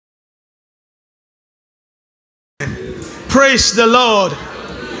Praise the Lord.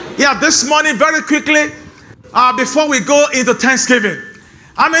 Yeah, this morning, very quickly, before we go into Thanksgiving,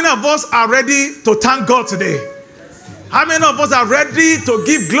 how many of us are ready to thank God today? How many of us are ready to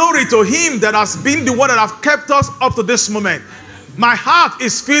give glory to Him that has been the one that has kept us up to this moment? My heart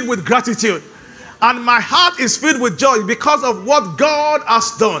is filled with gratitude, and my heart is filled with joy because of what God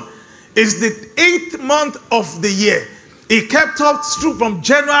has done. It's the 8th month of the year. He kept us through from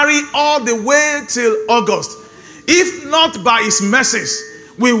January all the way till August. If not by His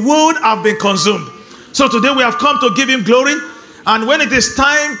mercies, we would have been consumed. So today we have come to give Him glory. And when it is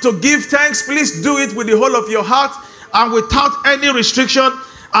time to give thanks, please do it with the whole of your heart and without any restriction.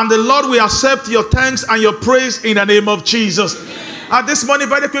 And the Lord will accept your thanks and your praise in the name of Jesus. And this morning,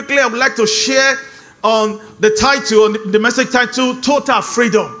 very quickly, I would like to share on the title, on the message title, Total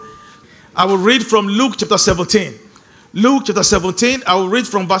Freedom. I will read from Luke chapter 17. Luke chapter 17, I will read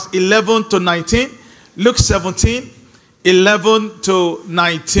from verse 11 to 19. Luke 17, 11 to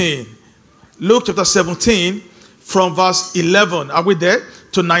 19. Luke chapter 17, from verse 11. Are we there?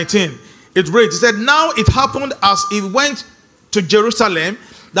 To 19. It reads, it said, now it happened as he went to Jerusalem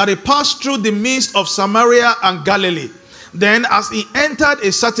that he passed through the midst of Samaria and Galilee. Then as he entered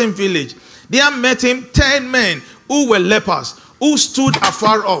a certain village, there met him 10 men who were lepers, who stood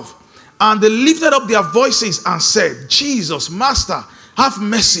afar off. And they lifted up their voices and said, Jesus, Master, have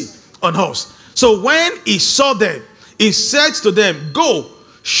mercy on us. So when he saw them, he said to them, go,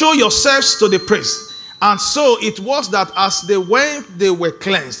 show yourselves to the priest. And so it was that as they went, they were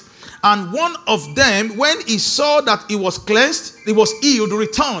cleansed. And one of them, when he saw that he was cleansed, he was healed,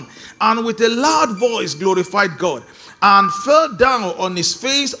 returned, and with a loud voice glorified God, and fell down on his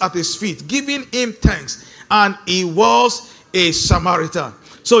face at his feet, giving him thanks. And he was a Samaritan.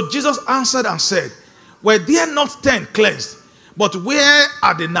 So Jesus answered and said, were there not 10 cleansed? But where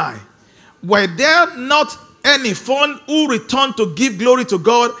are the 9? Were there not any found who returned to give glory to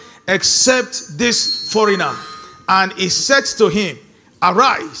God except this foreigner? And he said to him,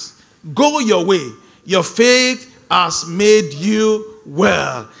 arise, go your way, your faith has made you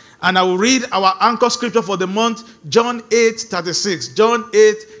well. And I will read our anchor scripture for the month, John 8:36. John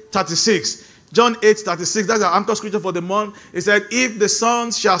 8:36. John 8:36, that's our anchor scripture for the month. It said, if the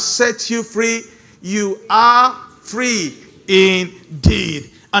Son shall set you free, you are free indeed.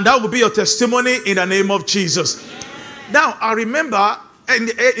 And that will be your testimony in the name of Jesus. Now, I remember in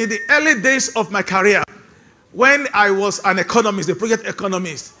the early days of my career, when I was an economist, a project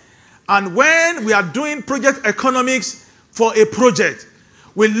economist, and when we are doing project economics for a project,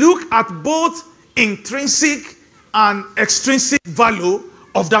 we look at both intrinsic and extrinsic value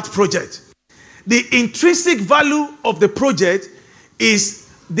of that project. The intrinsic value of the project is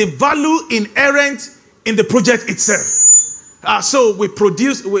the value inherent in the project itself. So we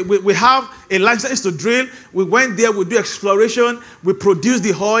produce, we have a license to drill. We went there, we do exploration, we produce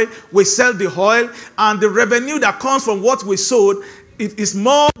the oil, we sell the oil, and the revenue that comes from what we sold, it is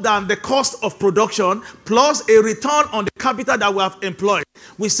more than the cost of production plus a return on the capital that we have employed.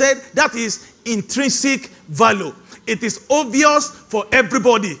 We said that is intrinsic value. It is obvious for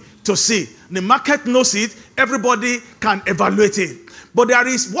everybody to see. The market knows it. Everybody can evaluate it. But there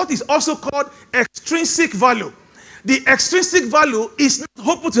is what is also called extrinsic value. The extrinsic value is not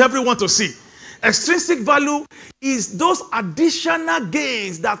open to everyone to see. Extrinsic value is those additional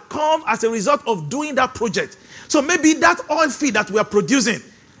gains that come as a result of doing that project. So maybe that oil feed that we are producing,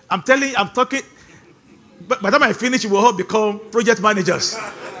 I'm talking, by the time I finish, we will all become project managers.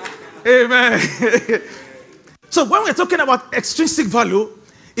 Amen. So when we're talking about extrinsic value,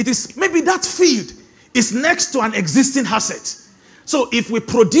 it is maybe that field is next to an existing asset. So if we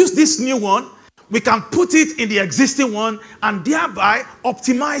produce this new one, we can put it in the existing one and thereby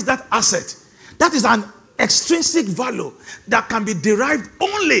optimize that asset. That is an extrinsic value that can be derived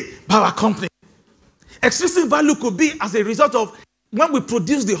only by our company. Extrinsic value could be as a result of when we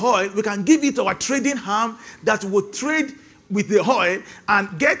produce the oil, we can give it to our trading arm that will trade with the oil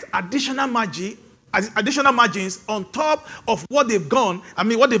and get additional margins on top of what they've gotten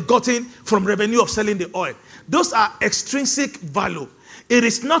from revenue of selling the oil. Those are extrinsic value. It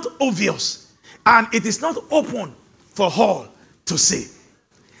is not obvious and it is not open for all to see.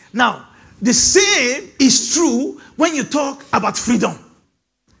 Now, the same is true when you talk about freedom.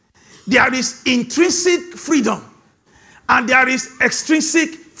 There is intrinsic freedom and there is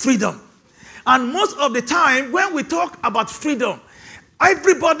extrinsic freedom. And most of the time when we talk about freedom,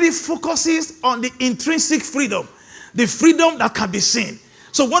 everybody focuses on the intrinsic freedom, the freedom that can be seen.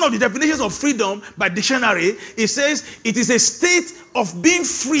 So one of the definitions of freedom by dictionary, it says it is a state of being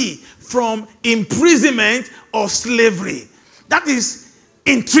free from imprisonment or slavery. That is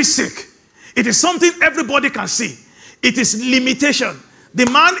intrinsic. It is something everybody can see. It is limitation. The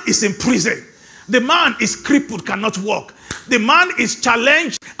man is in prison. The man is crippled, cannot walk. The man is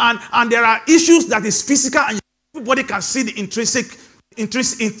challenged, and there are issues that is physical, and everybody can see the intrinsic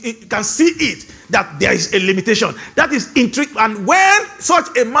can see it, that there is a limitation. That is intrinsic. And when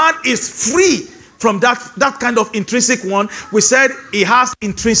such a man is free from that kind of intrinsic one, we said he has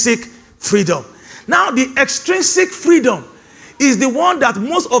intrinsic freedom. Now, the extrinsic freedom is the one that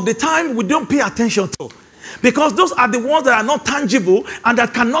most of the time we don't pay attention to, because those are the ones that are not tangible and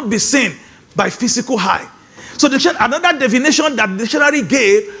that cannot be seen by physical eye. So another definition that the dictionary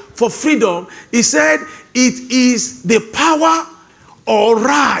gave for freedom, he said it is the power or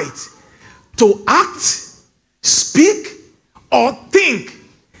right to act, speak, or think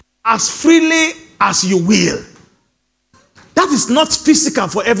as freely as you will. That is not physical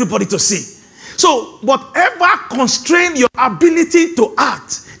for everybody to see. So whatever constrains your ability to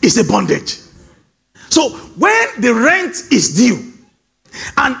act is a bondage. So when the rent is due,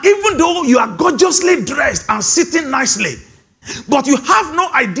 and even though you are gorgeously dressed and sitting nicely, but you have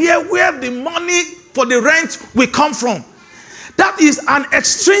no idea where the money for the rent will come from, that is an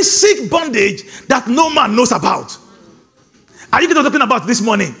extrinsic bondage that no man knows about. Are you talking about this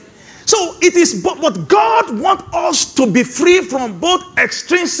morning? So it is what God wants us to be free from, both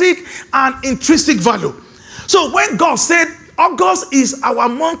extrinsic and intrinsic value. So when God said August is our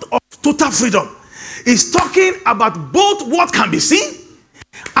month of total freedom, he's talking about both what can be seen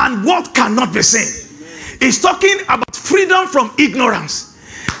and what cannot be seen. He's talking about freedom from ignorance.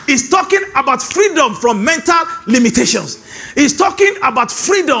 He's talking about freedom from mental limitations. He's talking about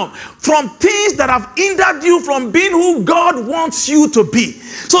freedom from things that have hindered you from being who God wants you to be.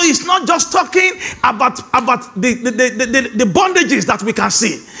 So he's not just talking about the bondages that we can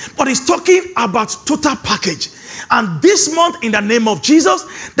see, but he's talking about total package. And this month, in the name of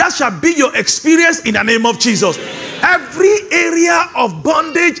Jesus, that shall be your experience in the name of Jesus. Every area of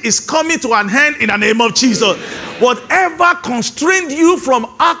bondage is coming to an end in the name of Jesus. Whatever constrained you from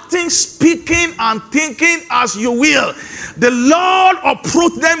acting, speaking, and thinking as you will, the Lord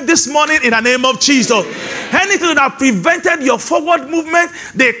uproot them this morning in the name of Jesus. Anything that prevented your forward movement,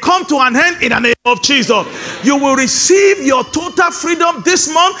 they come to an end in the name of Jesus. You will receive your total freedom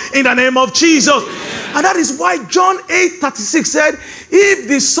this month in the name of Jesus. And that is why John 8:36 said, if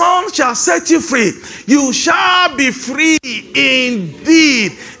the Son shall set you free, you shall be free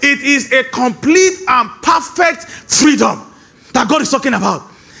indeed. It is a complete and perfect freedom that God is talking about.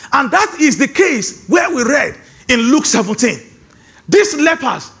 And that is the case where we read in Luke 17. These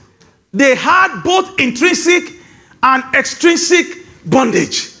lepers, they had both intrinsic and extrinsic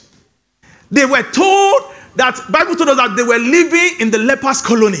bondage. They were told that, Bible told us that they were living in the lepers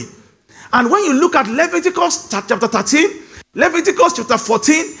colony. And when you look at Leviticus chapter 13, Leviticus chapter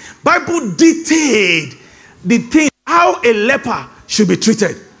 14, Bible detailed the thing, how a leper should be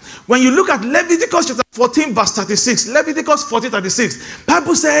treated. When you look at Leviticus chapter 14 verse 36, Leviticus 14:36,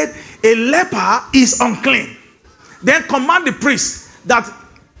 Bible said a leper is unclean. Then command the priest that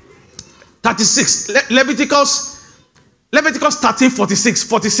 36, Leviticus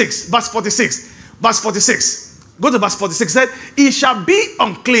 13:46, verse 46. Go to verse 46. Said, he shall be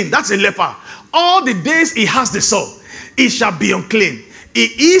unclean. That's a leper. All the days he has the soul, he shall be unclean. He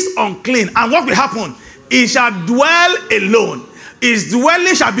is unclean. And what will happen? He shall dwell alone. His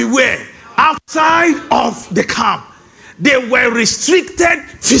dwelling shall be where? Outside of the camp. They were restricted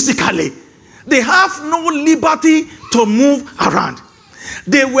physically. They have no liberty to move around.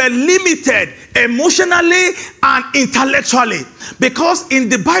 They were limited emotionally and intellectually. Because in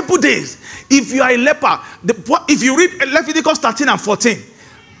the Bible days, if you are a leper, if you read Leviticus 13 and 14,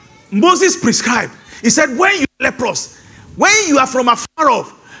 Moses prescribed. He said, when you are leprous, when you are from afar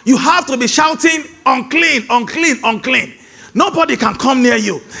off, you have to be shouting, unclean, unclean, unclean. Nobody can come near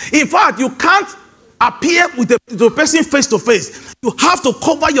you. In fact, you can't appear with the person face to face. You have to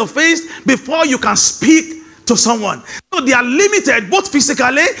cover your face before you can speak to someone. So they are limited both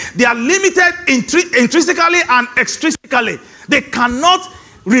physically, they are limited intrinsically and extrinsically. They cannot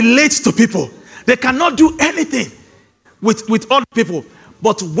relate to people. They cannot do anything with other people.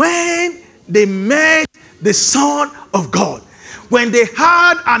 But when they met the Son of God, when they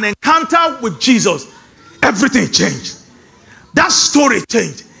had an encounter with Jesus, everything changed. That story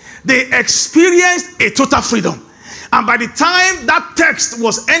changed. They experienced a total freedom. And by the time that text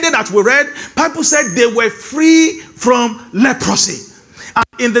was ended that we read, Bible said they were free from leprosy. And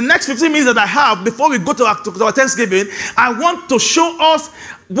in the next 15 minutes that I have, before we go to our Thanksgiving, I want to show us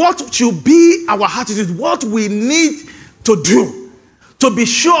what should be our attitude, what we need to do to be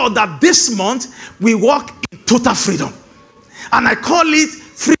sure that this month we walk in total freedom. And I call it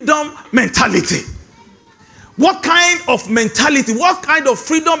freedom mentality. what kind of mentality, what kind of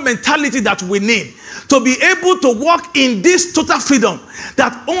freedom mentality that we need to be able to walk in this total freedom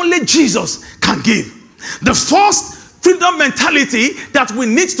that only Jesus can give. The first freedom mentality that we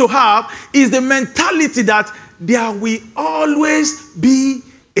need to have is the mentality that there will always be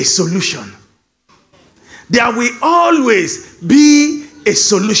a solution. There will always be a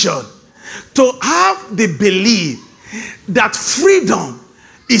solution. To have the belief that freedom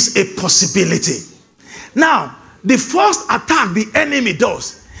is a possibility. Now, the first attack the enemy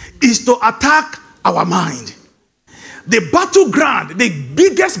does is to attack our mind. The battleground, the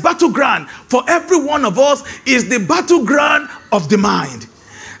biggest battleground for every one of us is the battleground of the mind.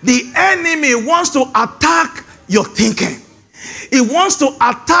 The enemy wants to attack your thinking. He wants to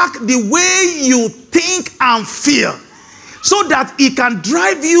attack the way you think and feel, so that he can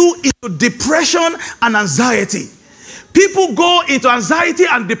drive you into depression and anxiety. People go into anxiety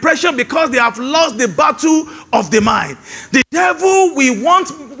and depression because they have lost the battle of the mind. The devil will want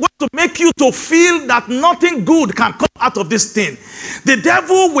to make you to feel that nothing good can come out of this thing. The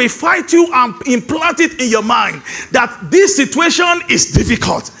devil will fight you and implant it in your mind that this situation is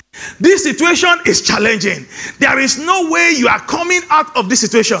difficult. This situation is challenging. There is no way you are coming out of this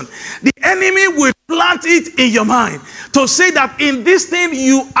situation. The enemy will plant it in your mind to say that in this thing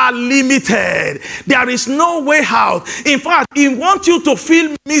you are limited. There is no way out. In fact, he wants you to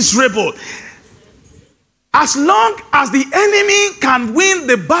feel miserable. As long as the enemy can win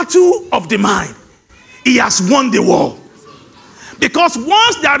the battle of the mind, he has won the war. Because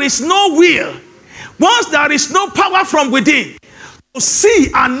once there is no will, once there is no power from within to see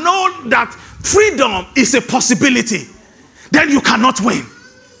and know that freedom is a possibility, then you cannot win.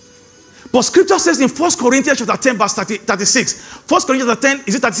 But scripture says in 1 Corinthians chapter 10 verse 36, 1 Corinthians chapter 10,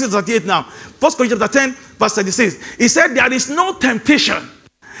 is it 36 or 38 now? 1 Corinthians chapter 10 verse 36, he said there is no temptation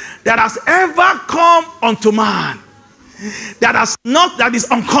that has ever come unto man that is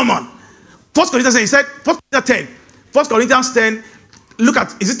uncommon. 1 Corinthians 10, he said, 1 Corinthians 10, look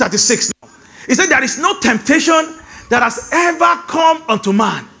at, is it 36 now? He said there is no temptation that has ever come unto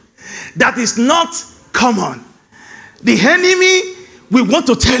man that is not common. The enemy will want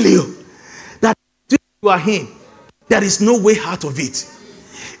to tell you that you are him, there is no way out of it.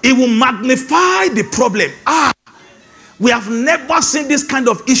 It will magnify the problem. We have never seen this kind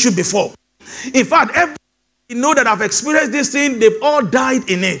of issue before. In fact, everyone you know that have experienced this thing, they've all died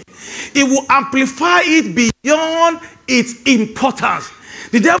in it. It will amplify it beyond its importance.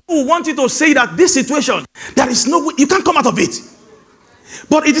 The devil will want you to say that this situation, there is no way, you can't come out of it.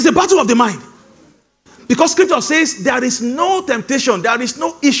 But it is a battle of the mind. Because scripture says there is no temptation, there is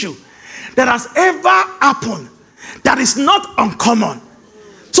no issue that has ever happened that is not uncommon.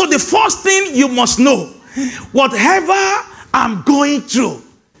 So the first thing you must know, whatever I'm going through,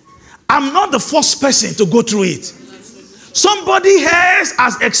 I'm not the first person to go through it. Somebody else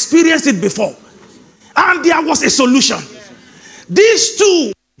has experienced it before, and there was a solution. These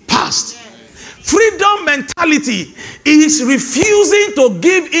two passed. Freedom mentality is refusing to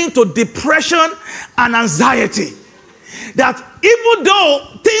give in to depression and anxiety. That even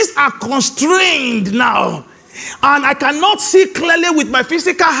though things are constrained now, and I cannot see clearly with my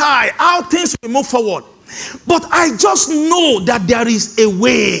physical eye how things will move forward, but I just know that there is a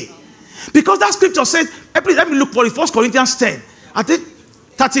way. Because that scripture says, let me look for it, 1 Corinthians 10. I think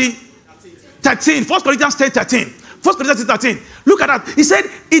 13. 1 Corinthians 10, 13. 1 Corinthians 13. Look at that. He said,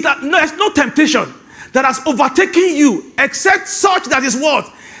 there's no temptation that has overtaken you except such that is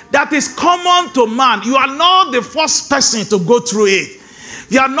what? That is common to man. You are not the first person to go through it.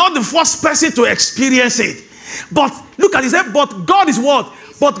 You are not the first person to experience it. But look at it. He said, but God is what?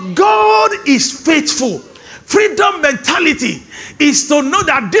 But God is faithful. Freedom mentality is to know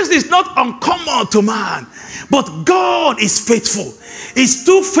that this is not uncommon to man, but God is faithful. He's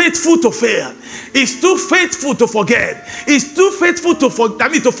too faithful to fail. He's too faithful to forget. He's too faithful to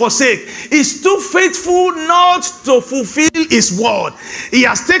forsake. He's too faithful not to fulfill his word. He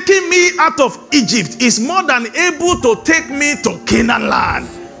has taken me out of Egypt. He's more than able to take me to Canaan land.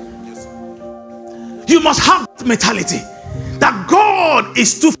 You must have that mentality that God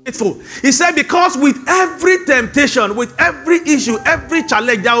is too faithful. He said, because with every temptation, with every issue, every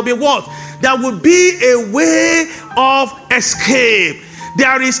challenge, there will be what? There will be a way of escape.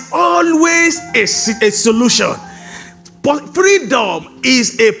 There is always a solution. But freedom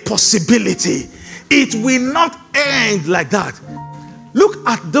is a possibility. It will not end like that. Look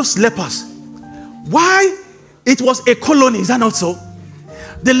at those lepers. Why? It was a colony, is that not so?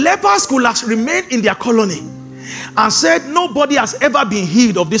 The lepers could have remained in their colony and said, nobody has ever been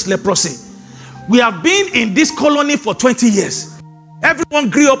healed of this leprosy. We have been in this colony for 20 years. Everyone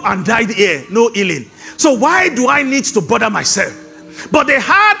grew up and died here, no healing. So why do I need to bother myself? But they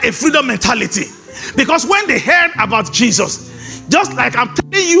had a freedom mentality, because when they heard about Jesus, just like I'm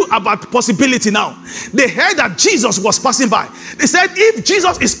telling you about possibility now, they heard that Jesus was passing by. They said, if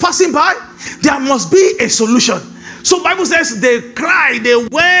Jesus is passing by, there must be a solution. So Bible says they cried, they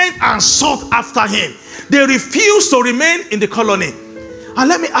went and sought after him. They refused to remain in the colony. And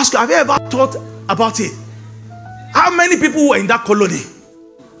let me ask you, have you ever thought about it? How many people were in that colony?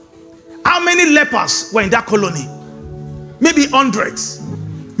 How many lepers were in that colony? Maybe hundreds,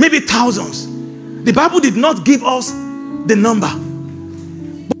 maybe thousands. The Bible did not give us the number.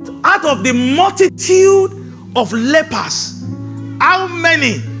 But out of the multitude of lepers, how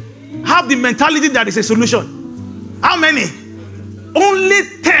many have the mentality that is a solution? How many?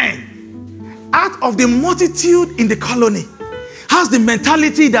 Only 10 out of the multitude in the colony has the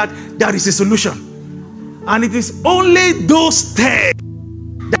mentality that there is a solution. And it is only those 10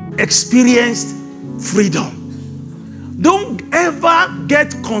 that experienced freedom. Don't ever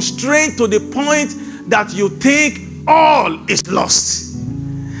get constrained to the point that you think all is lost,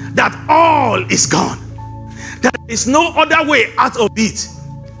 that all is gone, that there is no other way out of it,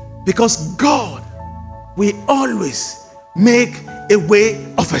 because God will always make a way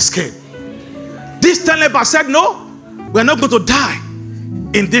of escape. This 10 lepers said, no, we're not going to die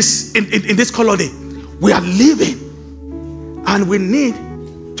in this colony. We are living, and we need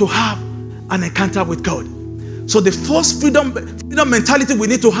to have an encounter with God. So the first freedom mentality we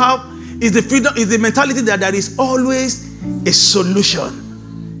need to have is the mentality that there is always a solution.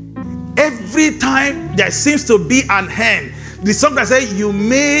 Every time there seems to be an end, the song that says, you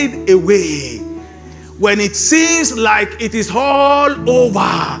made a way. When it seems like it is all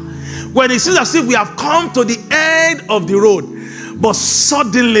over, when it seems as if we have come to the end of the road, but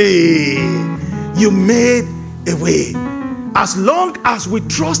suddenly you made a way. As long as we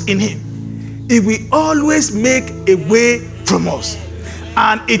trust in him, he will always make a way from us.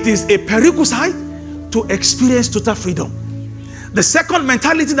 And it is a prerequisite to experience total freedom. The second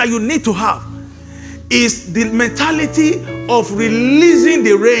mentality that you need to have is the mentality of releasing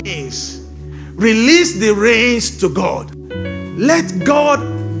the reins. Release the reins to God. Let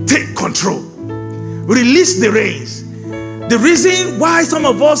God take control. Release the reins. The reason why some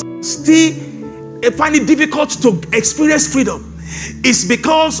of us still find it difficult to experience freedom is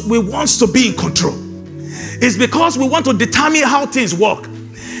because we want to be in control. It's because we want to determine how things work.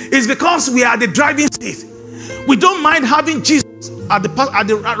 It's because we are the driving seat. We don't mind having Jesus at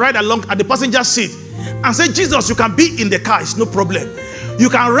the passenger seat and say, Jesus, you can be in the car, it's no problem. You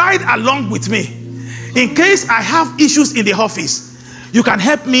can ride along with me. In case I have issues in the office, you can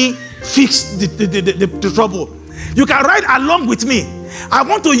help me fix the trouble. You can ride along with me. I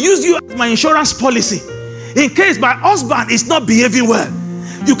want to use you as my insurance policy. In case my husband is not behaving well,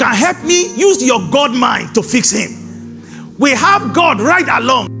 you can help me use your God mind to fix him. We have God right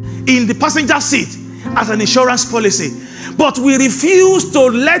along in the passenger seat as an insurance policy, but we refuse to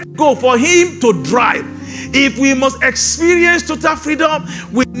let go for him to drive. If we must experience total freedom,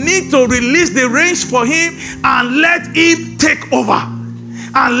 we need to release the reins for him and let him take over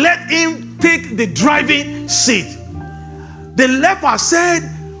and let him take the driving seat. The leper said,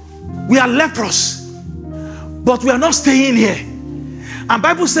 we are leprous, but we are not staying here. And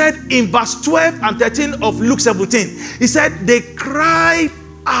Bible said in verse 12 and 13 of Luke 17, he said they cried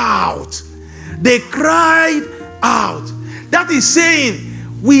out. They cried out. That is saying,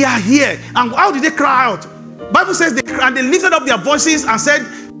 we are here. And how did they cry out? Bible says they lifted up their voices and said,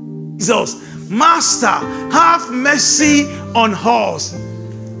 Jesus, Master, have mercy on us.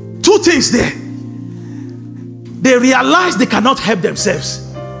 Two things there. They realize they cannot help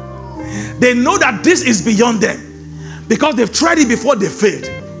themselves. They know that this is beyond them because they've tried it before, they failed.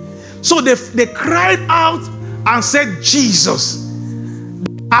 So they cried out and said, Jesus,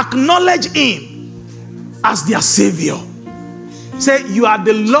 acknowledge him as their Savior. Say, you are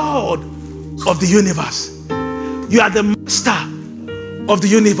the Lord of the universe. You are the Master of the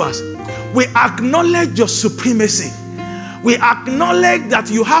universe. We acknowledge your supremacy. We acknowledge that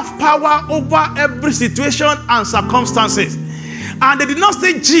you have power over every situation and circumstances. And they did not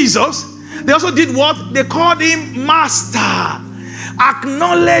say Jesus. They also did what? They called him Master.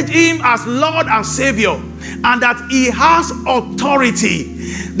 Acknowledge him as Lord and Savior, and that he has authority.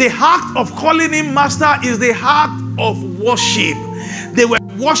 The act of calling him Master is the act of worship. They were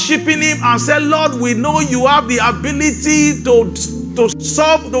worshiping him and said, Lord, we know you have the ability to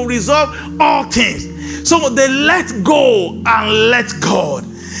resolve all things. So they let go and let God.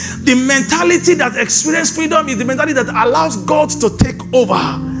 The mentality that experiences freedom is the mentality that allows God to take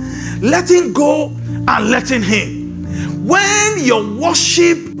over. Letting go and letting him. When your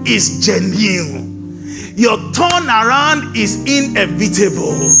worship is genuine, your turnaround is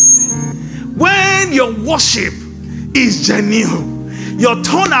inevitable. When your worship is genuine, your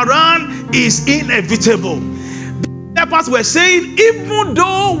turnaround is inevitable. The lepers were saying, even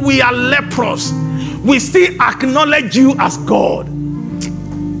though we are leprous, we still acknowledge you as God.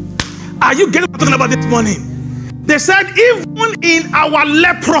 Are you getting what I'm talking about this morning? They said, even in our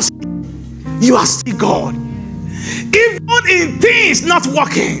leprosy, you are still God. Even in things not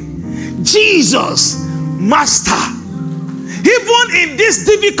working, Jesus, Master. Even in these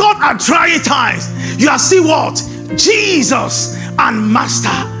difficult and trying times, you are still what? Jesus and Master.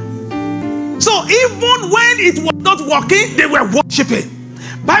 So even when it was not working, they were worshiping.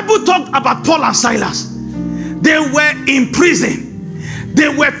 Bible talked about Paul and Silas. They were in prison. They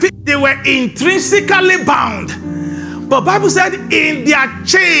were intrinsically bound. But Bible said in their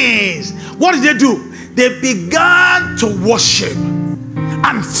chains, what did they do? They began to worship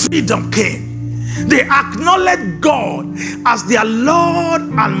and freedom came. They acknowledged God as their Lord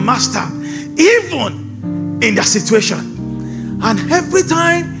and Master, even in their situation. And every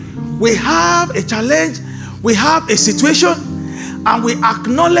time we have a challenge, we have a situation, and we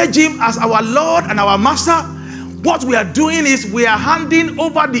acknowledge Him as our Lord and our Master, what we are doing is we are handing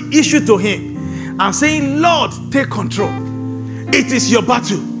over the issue to Him and saying, Lord, take control. It is your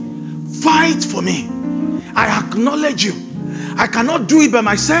battle. Fight for me. I acknowledge you. I cannot do it by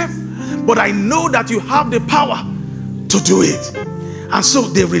myself, but I know that you have the power to do it. And so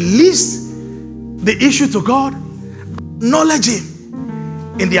they released the issue to God, acknowledge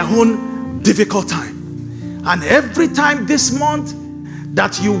Him in their own difficult time. And every time this month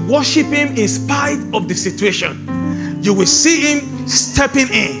that you worship Him in spite of the situation, you will see Him stepping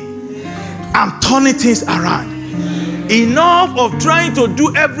in and turning things around. Enough of trying to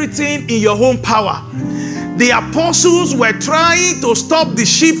do everything in your own power. The apostles were trying to stop the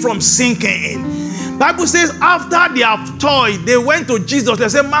ship from sinking in. Bible says after they have toiled, they went to Jesus. They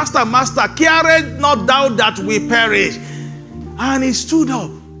said, Master, Master, carest not thou that we perish? And He stood up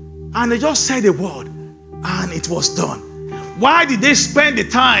and they just said a word and it was done. Why did they spend the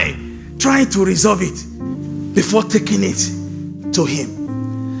time trying to resolve it before taking it to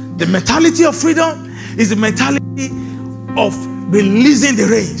Him? The mentality of freedom is the mentality of releasing the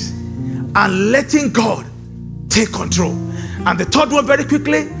reins and letting God take control. And the third one, very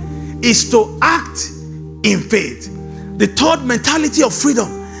quickly, is to act in faith. The third mentality of freedom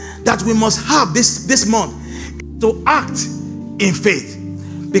that we must have this month is to act in faith.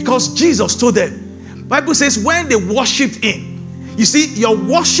 Because Jesus told them, Bible says when they worshipped Him, you see, your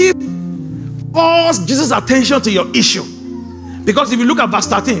worship calls Jesus' attention to your issue. Because if you look at verse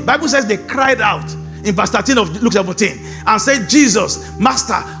 13, Bible says they cried out in verse 13 of Luke 17 and said, Jesus,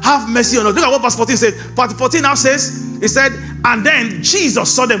 Master, have mercy on us. Look at what verse 14 says. Verse 14 now says, it said, and then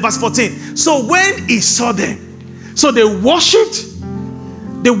Jesus saw them, verse 14. So when He saw them, so they worshipped,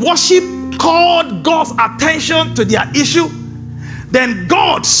 the worship called God's attention to their issue. Then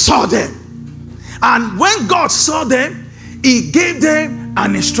God saw them. And when God saw them, He gave them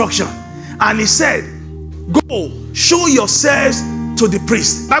an instruction. And He said, go, show yourselves to the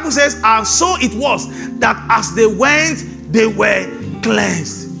priest. Bible says, and so it was that as they went, they were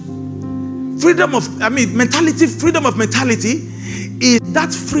cleansed. Freedom of mentality is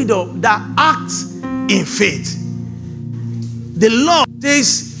that freedom that acts in faith. The Lord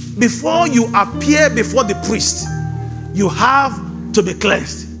says, before you appear before the priest, you have to be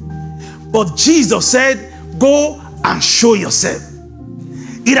cleansed. But Jesus said, go and show yourself.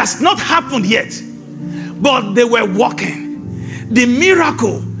 It has not happened yet, but they were walking. The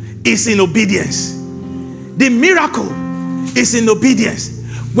miracle is in obedience. The miracle is in obedience.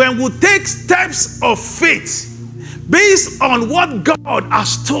 When we take steps of faith based on what God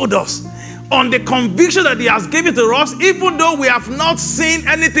has told us, on the conviction that He has given to us, even though we have not seen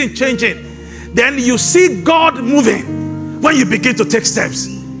anything changing, then you see God moving when you begin to take steps.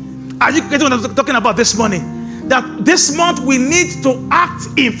 Are you getting what I'm talking about this morning? That this month we need to act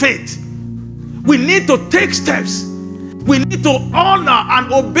in faith. We need to take steps. We need to honor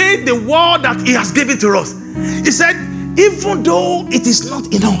and obey the word that He has given to us. He said, even though it is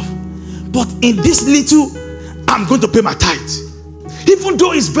not enough, but in this little, I'm going to pay my tithe. Even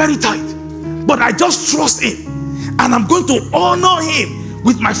though it's very tight, but I just trust Him. And I'm going to honor Him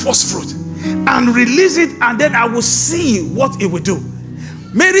with my first fruit and release it, and then I will see what He will do.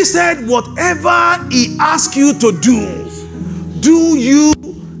 Mary said, whatever He asks you to do, do you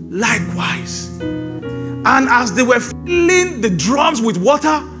likewise. And as they were filling the drums with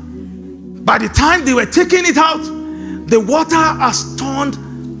water, by the time they were taking it out, the water has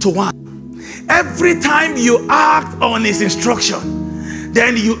turned to wine. Every time you act on his instruction,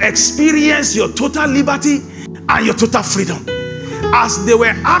 then you experience your total liberty and your total freedom. As they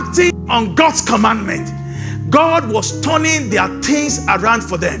were acting on God's commandment, God was turning their things around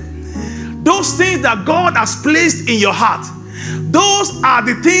for them. Those things that God has placed in your heart, those are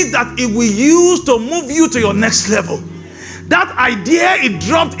the things that it will use to move you to your next level. That idea it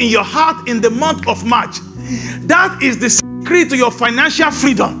dropped in your heart in the month of March. That is the secret to your financial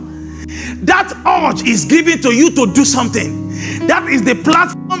freedom. That urge is given to you to do something. That is the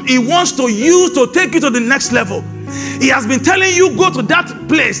platform he wants to use to take you to the next level. He has been telling you, go to that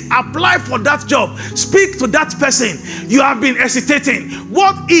place, apply for that job, speak to that person. You have been hesitating.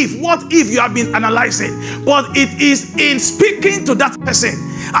 What if you have been analyzing? But it is in speaking to that person,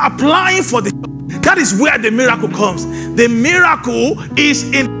 applying for the job, that is where the miracle comes. The miracle is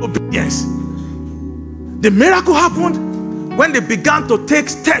in obedience. The miracle happened when they began to take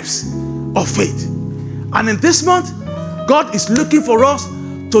steps of faith. And in this month, God is looking for us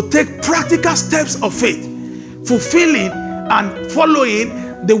to take practical steps of faith, fulfilling and following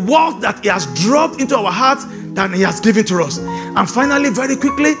the word that he has dropped into our hearts, that he has given to us. And finally, very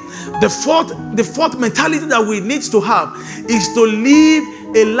quickly, the fourth mentality that we need to have is to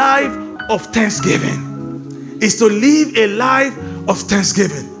live a life of thanksgiving. Is to live a life of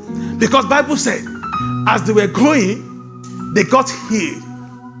thanksgiving. Because Bible said, as they were going, they got healed.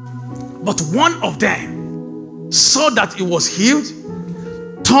 But one of them saw that he was healed,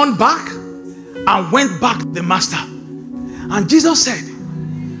 turned back, and went back to the master. And Jesus said,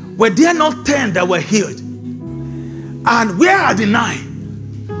 were there not 10 that were healed? And where are the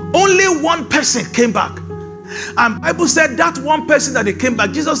 9? Only one person came back. And Bible said that one person that they came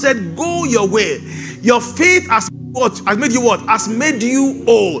back, Jesus said, go your way. Your faith has made you what? Has made you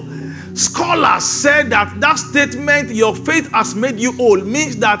whole. Scholars said that statement, your faith has made you whole,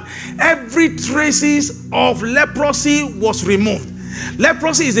 means that every traces of leprosy was removed.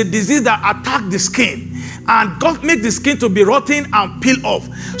 Leprosy is a disease that attacks the skin, and God made the skin to be rotten and peel off.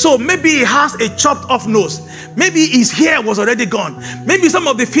 So maybe he has a chopped off nose. Maybe his hair was already gone. Maybe some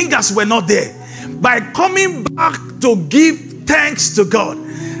of the fingers were not there. By coming back to give thanks to God,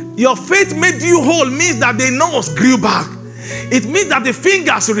 your faith made you whole means that the nose grew back. It means that the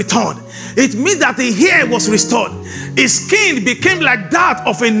fingers returned. It means that the hair was restored. His skin became like that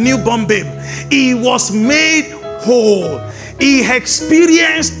of a newborn babe. He was made whole. He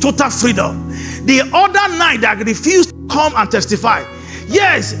experienced total freedom. The other 9 that refused to come and testify,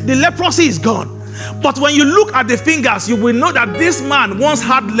 yes, the leprosy is gone. But when you look at the fingers, you will know that this man once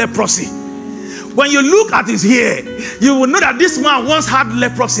had leprosy. When you look at his hair, you will know that this man once had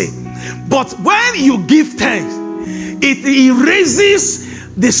leprosy. But when you give thanks, it erases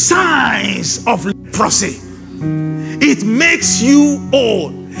the signs of leprosy. It makes you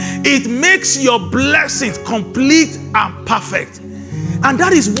whole. It makes your blessings complete and perfect. And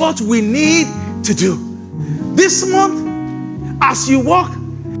that is what we need to do. This month, as you walk,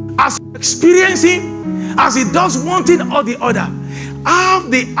 as you experience him, as he does one thing or the other, have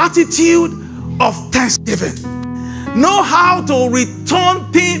the attitude of thanksgiving. Know how to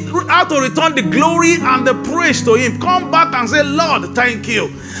return the glory and the praise to him. Come back and say, Lord, thank you.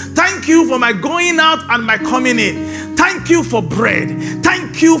 Thank you for my going out and my coming in. Thank you for bread.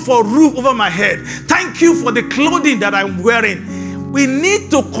 Thank you for roof over my head. Thank you for the clothing that I'm wearing. We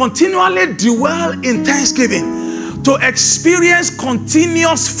need to continually dwell in thanksgiving to experience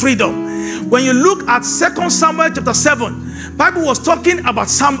continuous freedom. When you look at 2 Samuel chapter 7, Bible was talking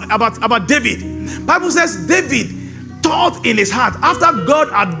about David. Bible says David thought in his heart, after God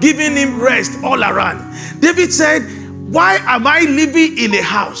had given him rest all around, David said, why am I living in a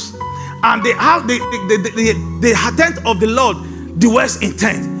house? And the tent of the Lord dwells in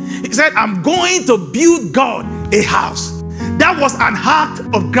tent. He said, I'm going to build God a house. That was an act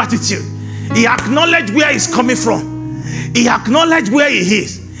of gratitude. He acknowledged where he's coming from. He acknowledged where he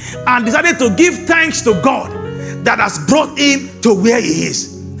is, and decided to give thanks to God that has brought him to where he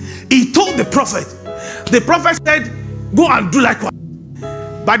is. He told the prophet. The prophet said, go and do likewise.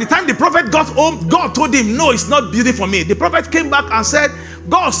 By the time the prophet got home, God told him, no, it's not building for me. The prophet came back and said,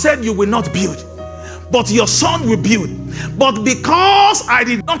 God said you will not build, but your son will build. But because I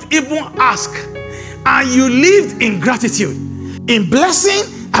did not even ask, and you lived in gratitude, in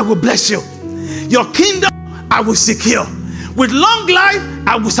blessing, I will bless you. Your kingdom, I will secure. With long life,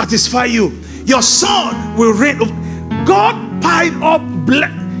 I will satisfy you. Your son will reign. God piled up.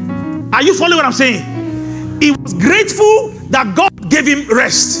 Are you following what I'm saying? He was grateful that God gave him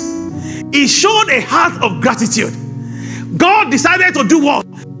rest. He showed a heart of gratitude. God decided to do what?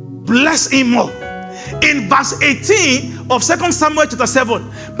 Bless him more. In verse 18 of 2 Samuel chapter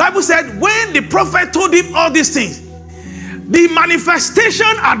 7, Bible said, when the prophet told him all these things, the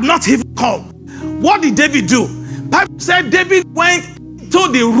manifestation had not even come. What did David do? Bible said David went to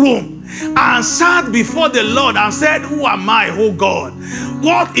the room and sat before the Lord and said, who am I, oh God?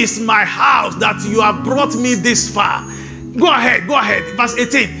 What is my house that you have brought me this far? Go ahead, verse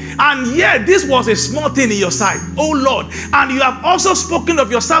 18. And yet this was a small thing in your sight, oh Lord, and you have also spoken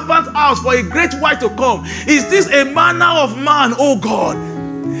of your servant's house for a great while to come. Is this a manner of man, oh God?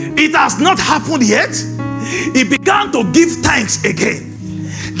 It has not happened yet. He began to give thanks again.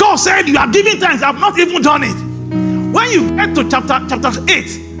 God said, you are giving thanks, I have not even done it. When you get to chapter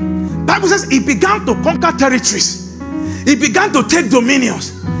 8, Bible says he began to conquer territories. He began to take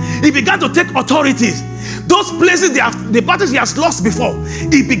dominions. He began to take authorities. Those places, the battles he has lost before,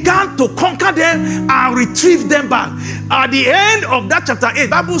 he began to conquer them and retrieve them back. At the end of that chapter 8,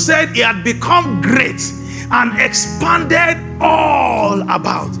 Bible said he had become great and expanded all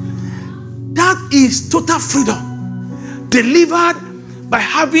about. That is total freedom, delivered by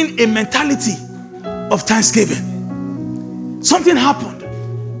having a mentality of thanksgiving. Something happened.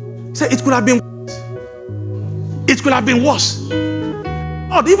 Say it could have been worse. It could have been worse.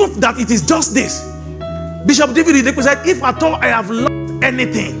 Or even that it is just this. Bishop David said, if at all I have lost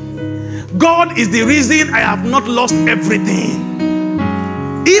anything, God is the reason I have not lost everything.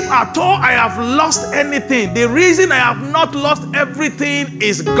 If at all I have lost anything, the reason I have not lost everything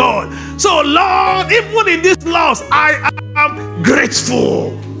is God. So Lord, even in this loss, I am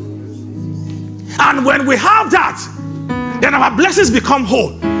grateful. And when we have that, then our blessings become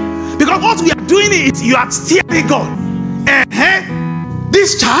whole. Because what we are doing is you are steering God.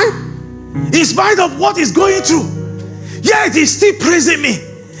 This child, in spite of what he's going through, yet he's still praising me.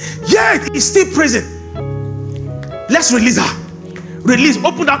 Yet he's still praising. Let's release her. Release.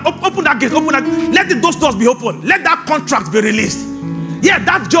 Open that gate. Open that. Let those doors be open. Let that contract be released. Yeah,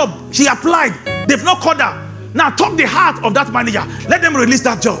 that job she applied, they've not called her. Now talk the heart of that manager. Let them release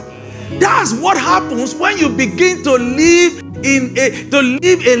that job. That's what happens when you begin to live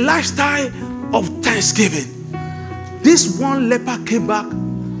a lifestyle of thanksgiving. This one leper came back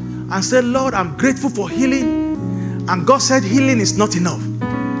and said, Lord, I'm grateful for healing. And God said, healing is not enough.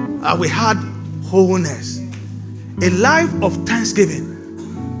 We had wholeness. A life of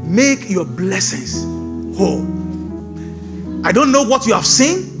thanksgiving make your blessings whole. I don't know what you have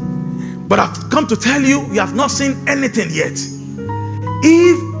seen, but I've come to tell you, you have not seen anything yet.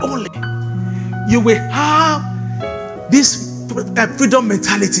 If only you will have this freedom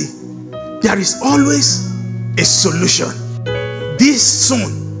mentality, there is always a solution. This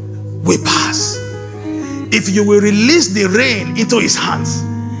soon will pass. If you will release the rein into his hands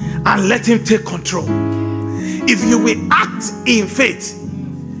and let him take control. If you will act in faith,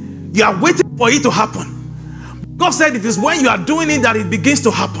 you are waiting for it to happen. God said it is when you are doing it that it begins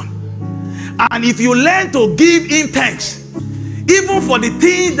to happen. And if you learn to give him thanks, even for the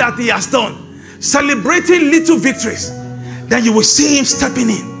things that he has done, celebrating little victories, then you will see him stepping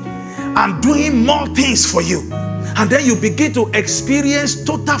in and doing more things for you. And then you begin to experience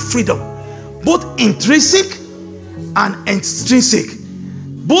total freedom, both intrinsic and extrinsic.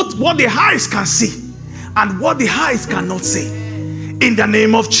 Both what the eyes can see and what the eyes cannot see. In the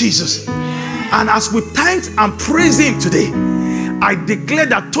name of Jesus. And as we thank and praise him today, I declare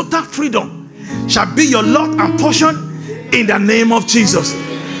that total freedom shall be your lot and portion in the name of Jesus.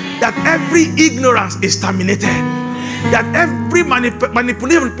 That every ignorance is terminated. That every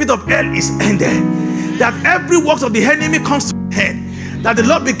manipulative pit of hell is ended. That every work of the enemy comes to an end. That the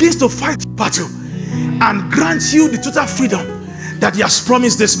Lord begins to fight battle and grant you the total freedom that he has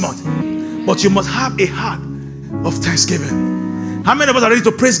promised this month. But you must have a heart of thanksgiving. How many of us are ready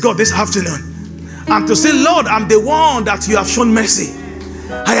to praise God this afternoon? And to say, Lord, I'm the one that you have shown mercy.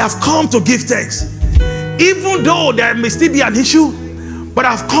 I have come to give thanks. Even though there may still be an issue, but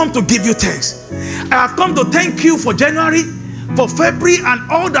I've come to give you thanks. I have come to thank you for January, for February,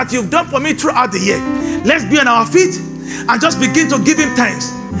 and all that you've done for me throughout the year. Let's be on our feet and just begin to give him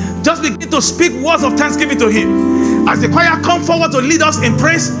thanks. Just begin to speak words of thanksgiving to him. As the choir come forward to lead us in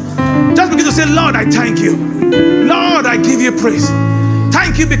praise, just begin to say, Lord, I thank you. Lord, I give you praise.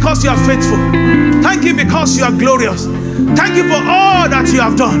 Thank you because you are faithful. Thank you because you are glorious. Thank you for all that you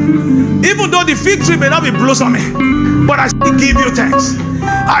have done. Even though the fig tree may not be blossoming, but I still give you thanks.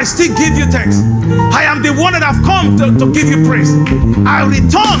 I still give you thanks. I am the one that have come to give you praise. I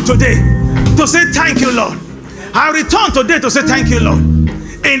return today to say thank you, Lord. I return today to say thank you, Lord.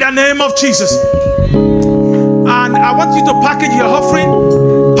 In the name of Jesus. And I want you to package your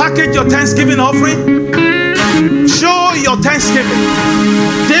offering. Package your thanksgiving offering. Show your thanksgiving.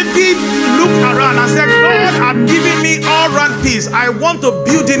 David looked around and said, God had given me all round peace. I want to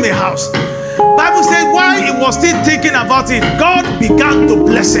build him a house. Bible says while he was still thinking about it, God began to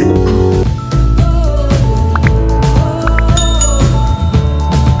bless him.